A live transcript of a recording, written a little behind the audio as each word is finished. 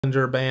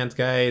Bollinger Bands,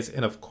 guys,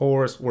 and of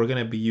course we're going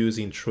to be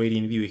using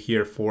TradingView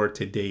here for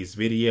today's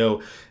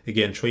video.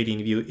 Again,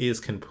 TradingView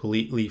is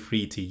completely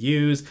free to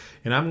use,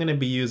 and I'm going to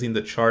be using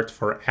the chart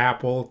for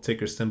Apple,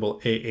 ticker symbol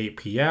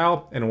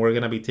AAPL, and we're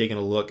going to be taking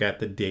a look at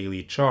the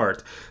daily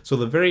chart. So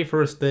the very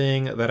first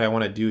thing that I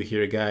want to do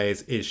here,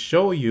 guys, is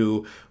show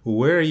you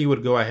where you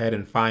would go ahead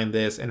and find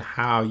this and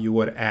how you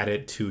would add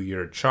it to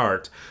your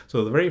chart.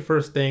 So the very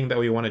first thing that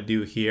we want to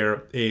do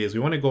here is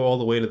we want to go all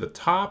the way to the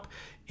top,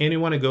 and you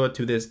want to go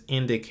to this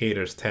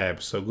indicators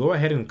tab. So go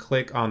ahead and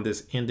click on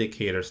this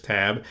indicators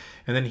tab,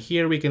 and then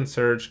here we can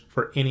search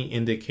for any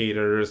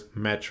indicators,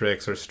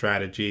 metrics, or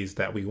strategies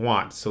that we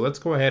want. So let's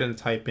go ahead and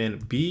type in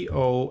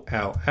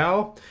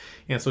BOLL.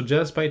 And so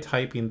just by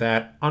typing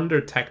that under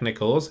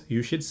technicals,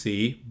 you should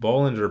see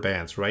Bollinger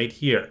Bands right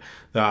here.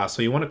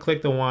 So you want to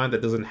click the one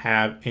that doesn't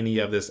have any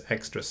of this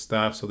extra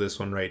stuff. So this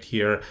one right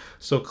here.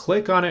 So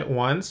click on it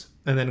once,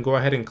 and then go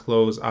ahead and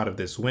close out of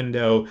this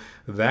window.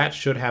 That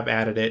should have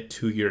added it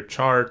to your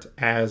chart,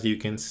 as you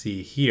can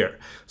see here.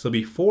 So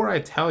before I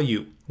tell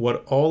you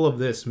what all of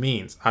this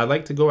means, I'd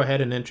like to go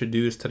ahead and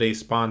introduce today's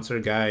sponsor,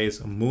 guys,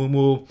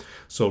 Moomoo.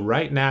 So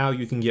right now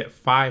you can get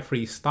 5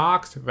 free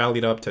stocks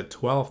valued up to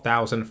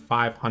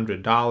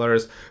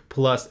 $12,500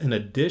 plus an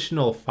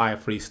additional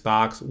 5 free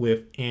stocks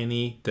with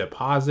any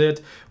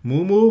deposit.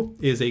 Moomoo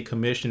is a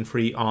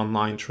commission-free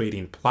online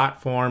trading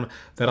platform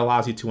that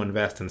allows you to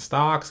invest in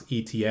stocks,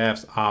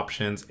 ETFs,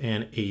 options,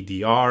 and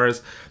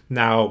ADRs.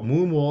 Now,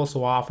 Moomoo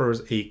also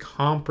offers a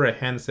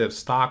comprehensive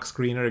stock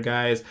screener,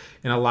 guys,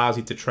 and allows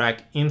you to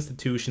track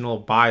institutional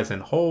buys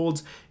and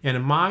holds.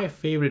 And my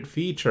favorite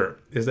feature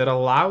is that it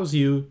allows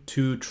you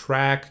to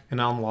track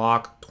and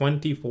unlock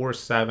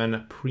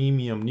 24/7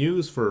 premium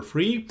news for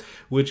free,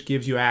 which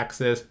gives you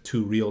access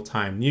to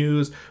real-time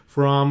news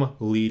from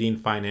leading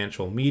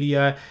financial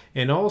media,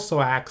 and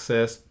also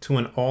access to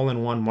an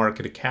all-in-one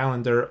market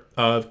calendar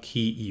of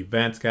key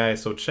events,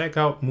 guys. So check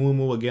out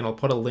Moomoo. Again, I'll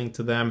put a link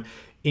to them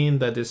in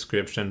the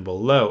description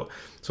below.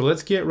 So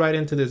let's get right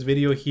into this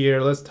video here.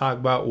 Let's talk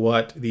about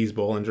what these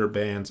Bollinger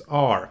Bands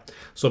are.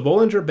 So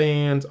Bollinger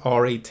Bands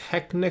are a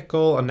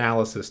technical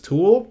analysis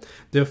tool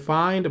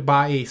defined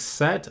by a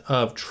set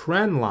of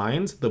trend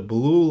lines. The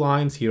blue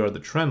lines here are the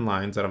trend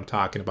lines that I'm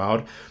talking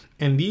about.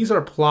 And these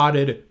are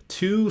plotted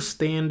 2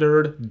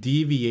 standard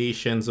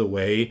deviations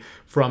away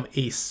from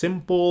a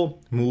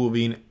simple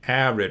moving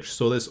average.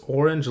 So this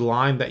orange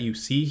line that you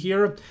see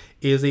here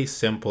is a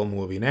simple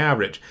moving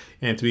average.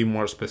 And to be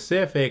more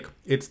specific,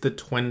 it's the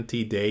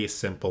 20-day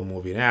simple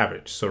moving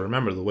average. So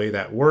remember, the way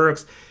that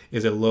works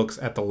is it looks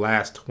at the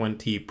last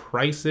 20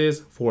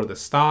 prices for the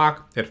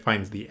stock, it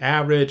finds the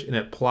average, and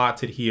it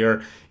plots it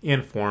here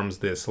and forms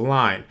this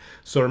line.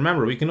 So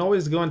remember, we can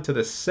always go into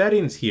the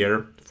settings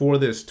here for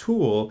this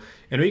tool,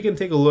 and we can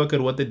take a look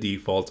at what the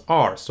defaults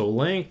are. So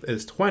length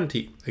is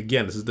 20.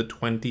 Again, this is the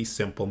 20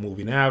 simple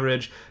moving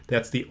average.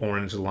 That's the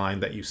orange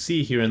line that you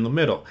see here in the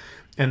middle.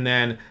 And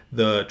then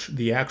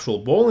the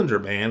actual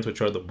Bollinger Bands, which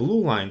are the blue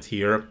lines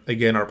here,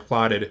 again, are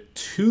plotted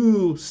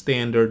 2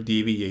 standard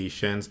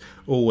deviations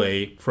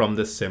away from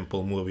the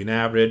simple moving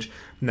average.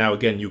 Now,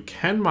 again, you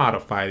can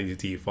modify these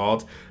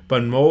defaults,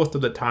 but most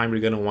of the time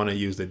you're going to want to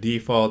use the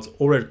defaults,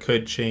 or it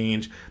could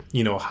change,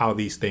 you know, how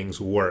these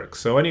things work.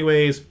 So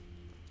anyways,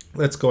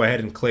 let's go ahead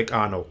and click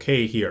on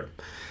OK here.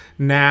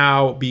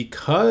 Now,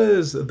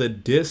 because the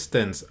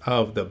distance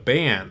of the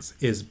bands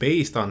is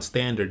based on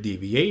standard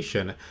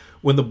deviation,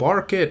 when the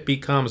market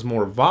becomes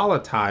more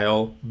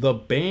volatile, the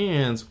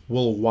bands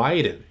will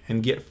widen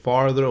and get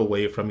farther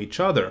away from each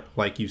other,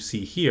 like you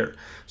see here.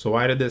 So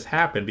why did this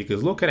happen?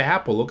 Because look at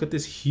Apple, look at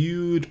this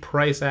huge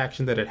price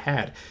action that it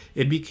had.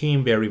 It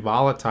became very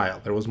volatile.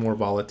 There was more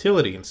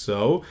volatility, and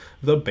so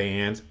the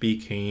bands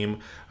became,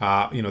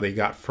 they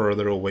got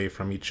further away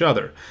from each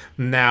other.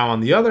 Now,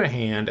 on the other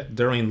hand,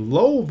 during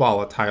low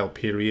volatile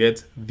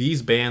periods,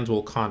 these bands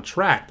will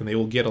contract and they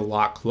will get a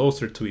lot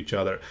closer to each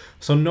other.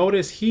 So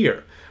notice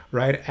here,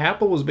 right?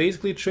 Apple was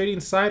basically trading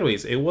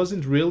sideways. It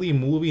wasn't really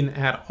moving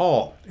at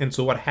all. And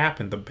so what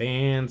happened? The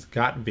bands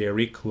got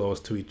very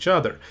close to each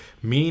other,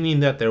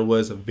 meaning that there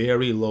was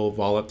very low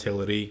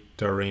volatility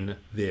during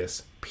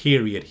this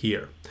period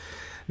here.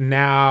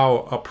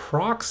 Now,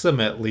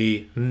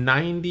 approximately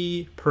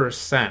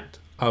 90%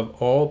 of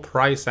all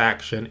price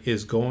action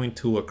is going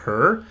to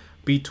occur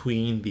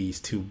between these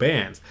 2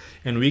 bands.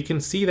 And we can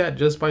see that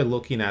just by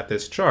looking at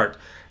this chart.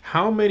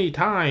 How many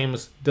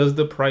times does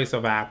the price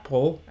of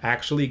Apple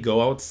actually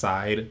go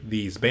outside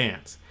these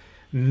bands?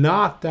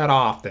 Not that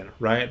often,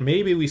 right?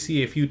 Maybe we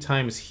see a few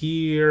times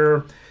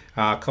here,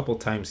 a couple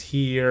times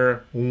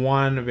here,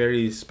 one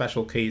very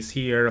special case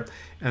here,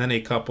 and then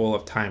a couple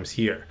of times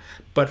here.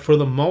 But for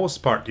the most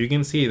part, you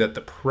can see that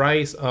the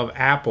price of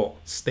Apple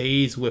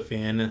stays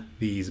within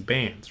these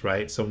bands,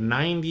 right? So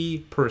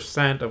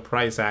 90% of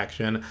price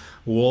action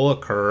will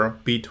occur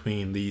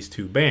between these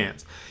 2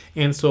 bands.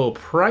 And so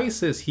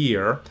prices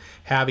here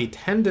have a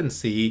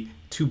tendency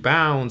to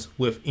bounce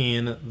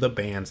within the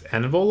band's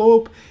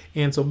envelope.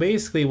 And so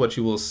basically what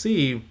you will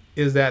see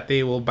is that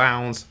they will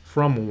bounce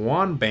from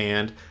one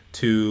band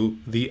to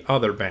the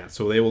other band.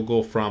 So they will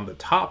go from the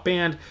top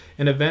band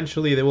and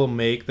eventually they will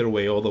make their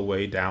way all the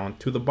way down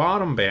to the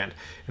bottom band.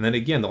 And then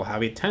again, they'll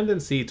have a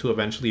tendency to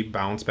eventually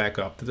bounce back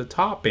up to the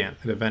top band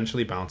and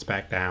eventually bounce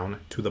back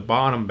down to the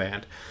bottom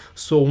band.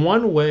 So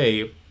one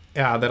way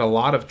that a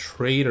lot of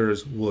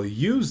traders will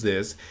use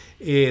this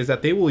is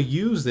that they will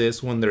use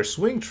this when they're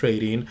swing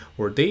trading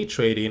or day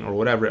trading or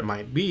whatever it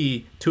might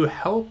be to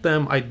help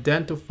them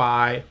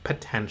identify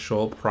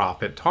potential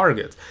profit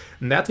targets.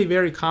 And that's a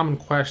very common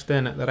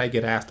question that I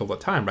get asked all the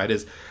time, right?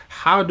 Is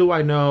how do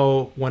I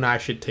know when I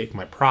should take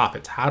my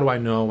profits? How do I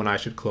know when I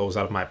should close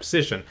out of my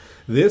position?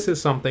 This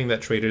is something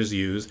that traders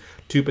use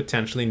to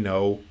potentially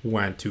know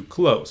when to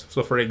close.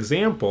 So for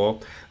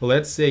example,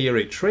 let's say you're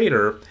a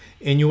trader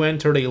and you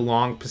entered a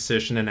long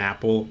position in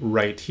Apple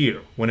right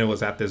here when it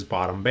was at this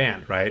bottom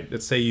band, right?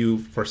 Let's say you,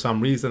 for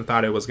some reason,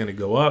 thought it was going to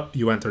go up,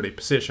 you entered a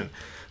position.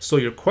 So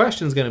your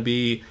question is going to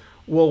be,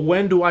 well,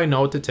 when do I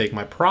know to take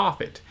my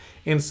profit?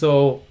 And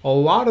so a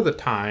lot of the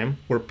time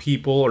where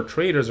people or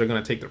traders are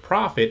going to take their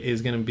profit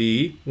is going to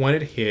be when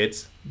it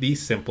hits the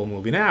simple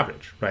moving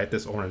average, right?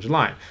 This orange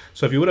line.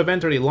 So if you would have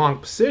entered a long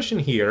position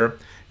here,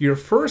 your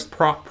first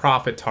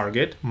profit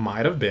target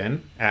might have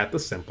been at the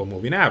simple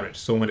moving average.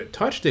 So when it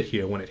touched it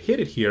here, when it hit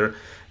it here,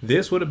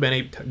 this would have been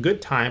a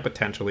good time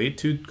potentially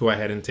to go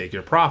ahead and take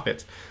your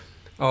profits.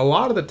 A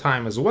lot of the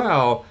time as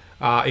well,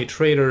 a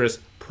trader's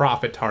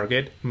profit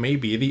target may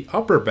be the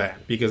upper band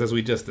because as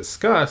we just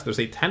discussed, there's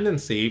a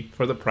tendency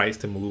for the price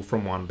to move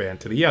from one band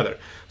to the other.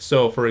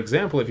 So for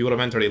example, if you would have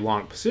entered a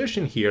long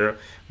position here,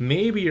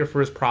 maybe your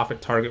first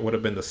profit target would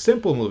have been the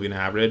simple moving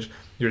average.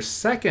 Your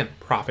second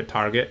profit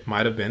target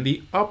might have been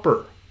the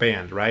upper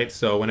band, right?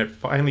 So when it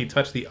finally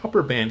touched the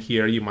upper band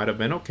here, you might have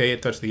been, okay,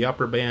 it touched the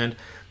upper band.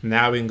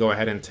 Now we can go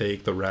ahead and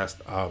take the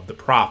rest of the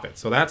profit.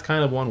 So that's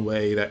kind of one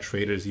way that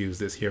traders use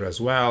this here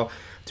as well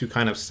to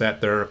kind of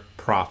set their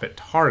profit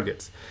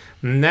targets.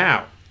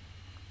 Now,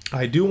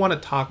 I do want to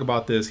talk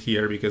about this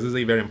here because this is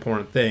a very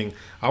important thing.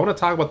 I want to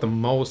talk about the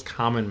most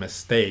common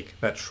mistake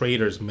that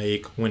traders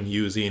make when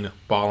using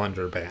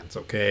Bollinger Bands,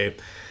 okay?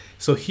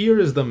 So here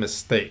is the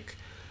mistake.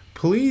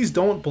 Please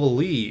don't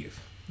believe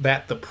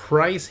that the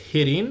price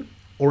hitting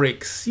or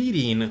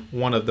exceeding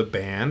one of the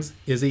bands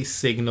is a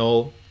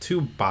signal to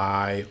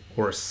buy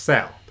or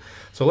sell.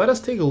 So let us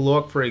take a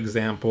look, for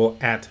example,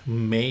 at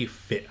May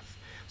 5th.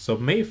 So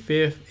May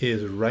 5th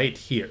is right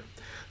here.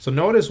 So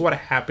notice what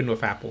happened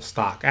with Apple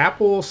stock.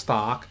 Apple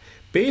stock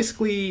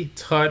basically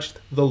touched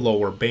the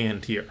lower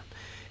band here.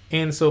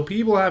 And so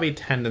people have a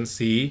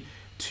tendency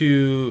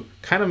to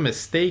kind of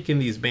mistake in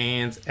these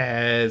bands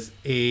as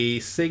a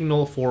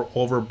signal for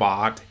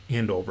overbought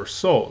and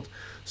oversold.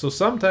 So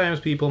sometimes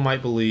people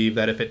might believe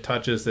that if it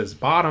touches this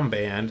bottom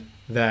band,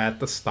 that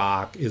the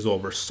stock is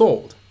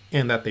oversold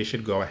and that they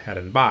should go ahead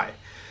and buy.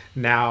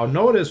 Now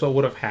notice what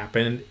would have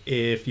happened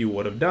if you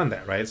would have done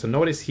that, right? So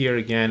notice here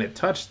again, it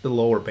touched the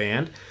lower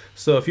band.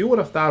 So if you would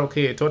have thought,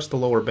 okay, it touched the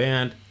lower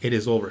band, it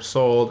is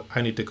oversold,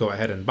 I need to go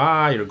ahead and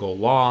buy or go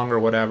long or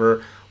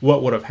whatever,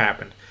 what would have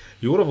happened?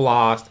 You would have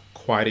lost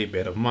quite a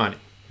bit of money,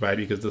 right?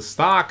 Because the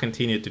stock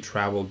continued to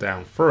travel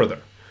down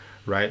further,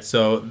 right?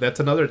 So that's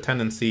another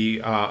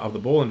tendency of the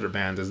Bollinger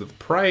Bands is that the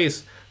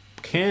price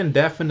can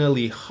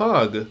definitely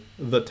hug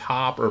the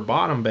top or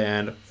bottom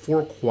band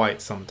for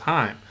quite some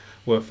time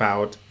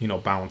without,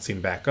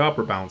 bouncing back up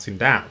or bouncing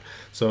down.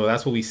 So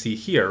that's what we see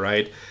here,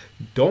 right?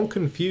 Don't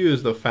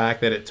confuse the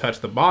fact that it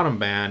touched the bottom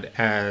band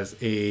as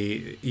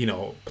a,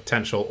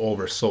 potential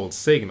oversold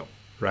signal,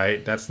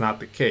 right? That's not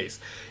the case.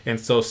 And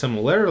so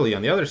similarly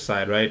on the other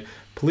side, right?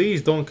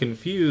 Please don't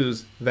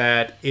confuse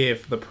that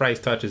if the price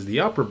touches the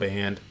upper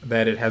band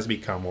that it has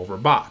become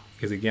overbought.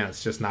 Because again,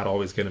 it's just not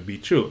always going to be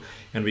true.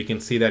 And we can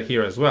see that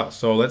here as well.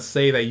 So let's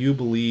say that you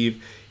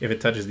believe if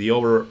it touches the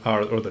over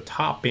or the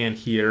top band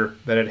here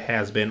that it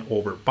has been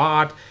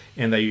overbought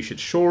and that you should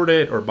short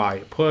it or buy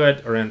a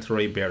put or enter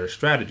a bearish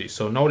strategy.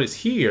 So notice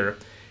here,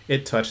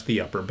 it touched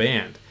the upper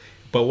band.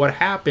 But what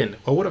happened?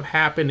 What would have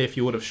happened if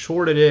you would have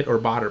shorted it or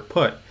bought or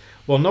put?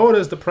 Well,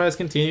 notice the price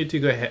continued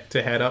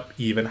to head up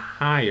even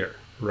higher,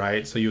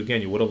 right? So you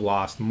would have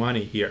lost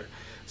money here.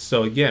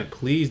 So again,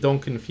 please don't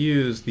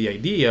confuse the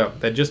idea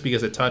that just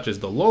because it touches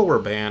the lower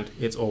band,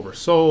 it's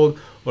oversold,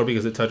 or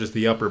because it touches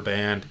the upper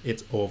band,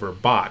 it's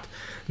overbought.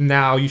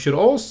 Now, you should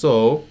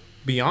also,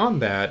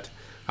 beyond that,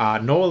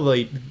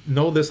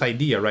 know this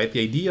idea, right?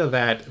 The idea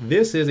that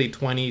this is a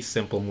 20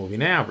 simple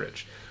moving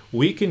average.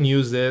 We can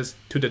use this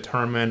to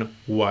determine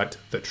what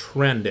the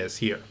trend is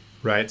here,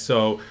 right?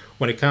 So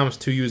when it comes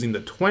to using the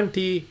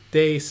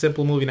 20-day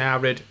simple moving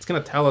average, it's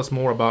going to tell us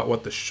more about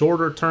what the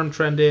shorter term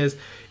trend is.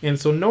 And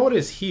so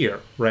notice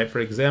here, right, for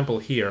example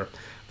here,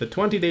 the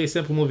 20-day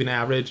simple moving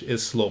average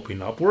is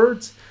sloping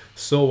upwards.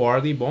 So are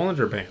the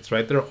Bollinger Bands,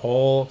 right? They're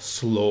all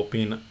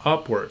sloping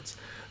upwards.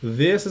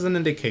 This is an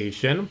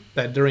indication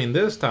that during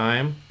this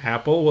time,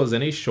 Apple was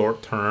in a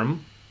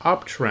short-term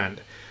uptrend.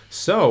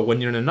 So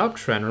when you're in an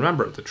uptrend,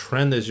 remember, the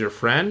trend is your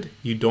friend.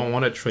 You don't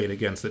want to trade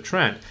against the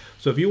trend.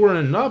 So if you were in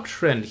an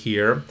uptrend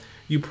here,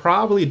 you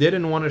probably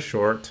didn't want to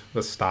short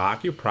the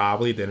stock. You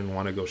probably didn't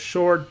want to go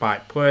short, buy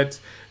puts,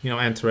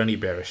 enter any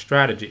bearish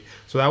strategy.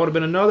 So that would have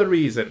been another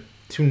reason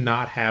to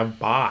not have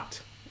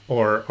bought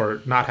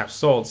or not have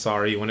sold,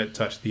 sorry, when it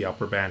touched the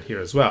upper band here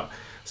as well.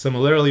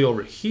 Similarly,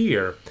 over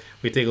here,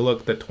 we take a look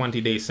at the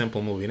 20-day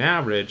simple moving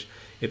average.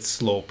 It's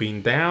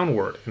sloping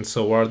downward, and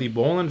so are the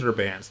Bollinger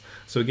Bands.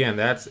 So again,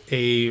 that's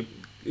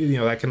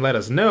that can let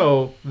us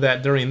know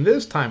that during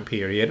this time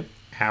period,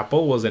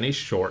 Apple was in a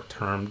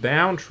short-term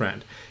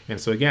downtrend.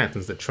 And so again,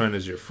 since the trend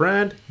is your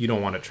friend, you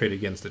don't want to trade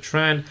against the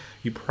trend.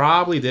 You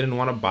probably didn't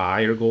want to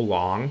buy or go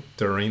long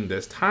during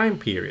this time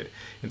period.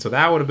 And so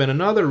that would have been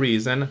another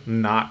reason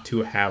not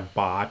to have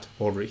bought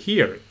over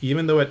here,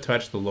 even though it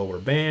touched the lower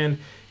band,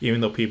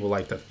 even though people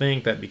like to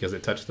think that because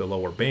it touched the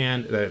lower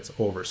band that it's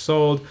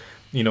oversold.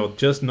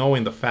 Just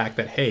knowing the fact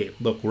that, hey,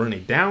 look, we're in a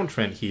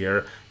downtrend here,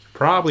 you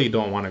probably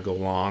don't want to go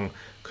long,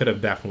 could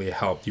have definitely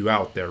helped you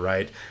out there,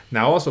 right?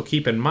 Now, also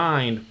keep in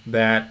mind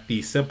that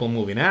the simple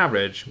moving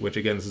average, which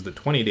again, this is the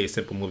 20-day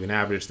simple moving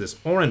average, this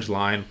orange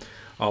line,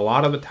 a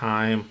lot of the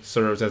time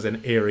serves as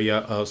an area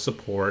of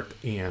support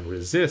and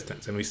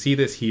resistance. And we see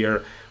this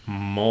here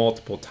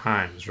multiple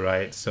times,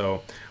 right?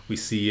 So we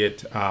see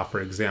it,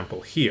 for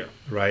example, here,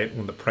 right?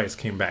 When the price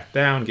came back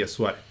down, guess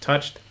what? It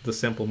touched the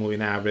simple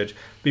moving average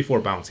before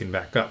bouncing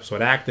back up. So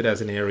it acted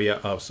as an area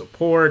of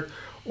support.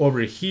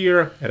 Over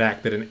here, it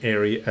acted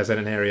as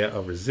an area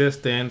of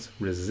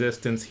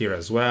resistance here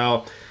as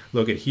well.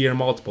 Look at here,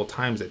 multiple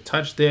times it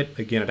touched it.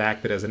 Again, it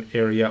acted as an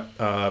area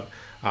of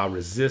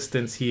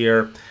resistance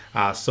here.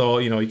 So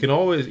you can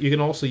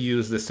also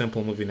use this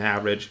simple moving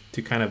average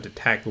to kind of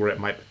detect where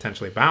it might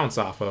potentially bounce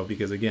off of,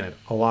 because again,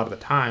 a lot of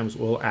the times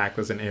will act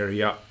as an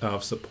area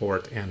of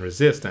support and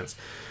resistance.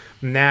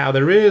 Now,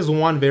 there is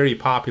one very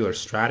popular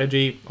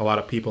strategy a lot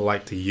of people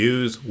like to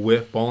use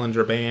with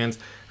Bollinger Bands,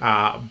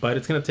 but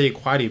it's going to take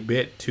quite a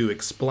bit to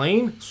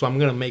explain. So I'm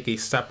going to make a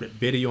separate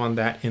video on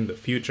that in the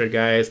future,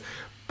 guys.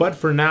 But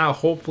for now,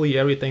 hopefully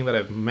everything that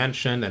I've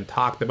mentioned and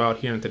talked about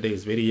here in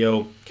today's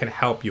video can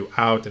help you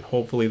out, and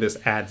hopefully this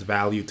adds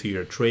value to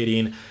your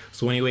trading.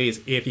 So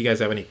anyways, if you guys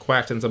have any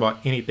questions about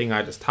anything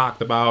I just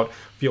talked about,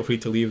 feel free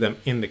to leave them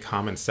in the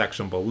comments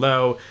section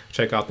below.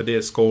 Check out the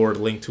Discord,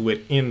 link to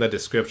it in the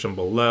description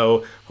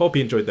below. Hope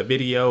you enjoyed the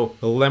video.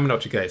 Let me know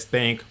what you guys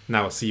think, and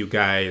I will see you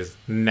guys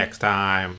next time.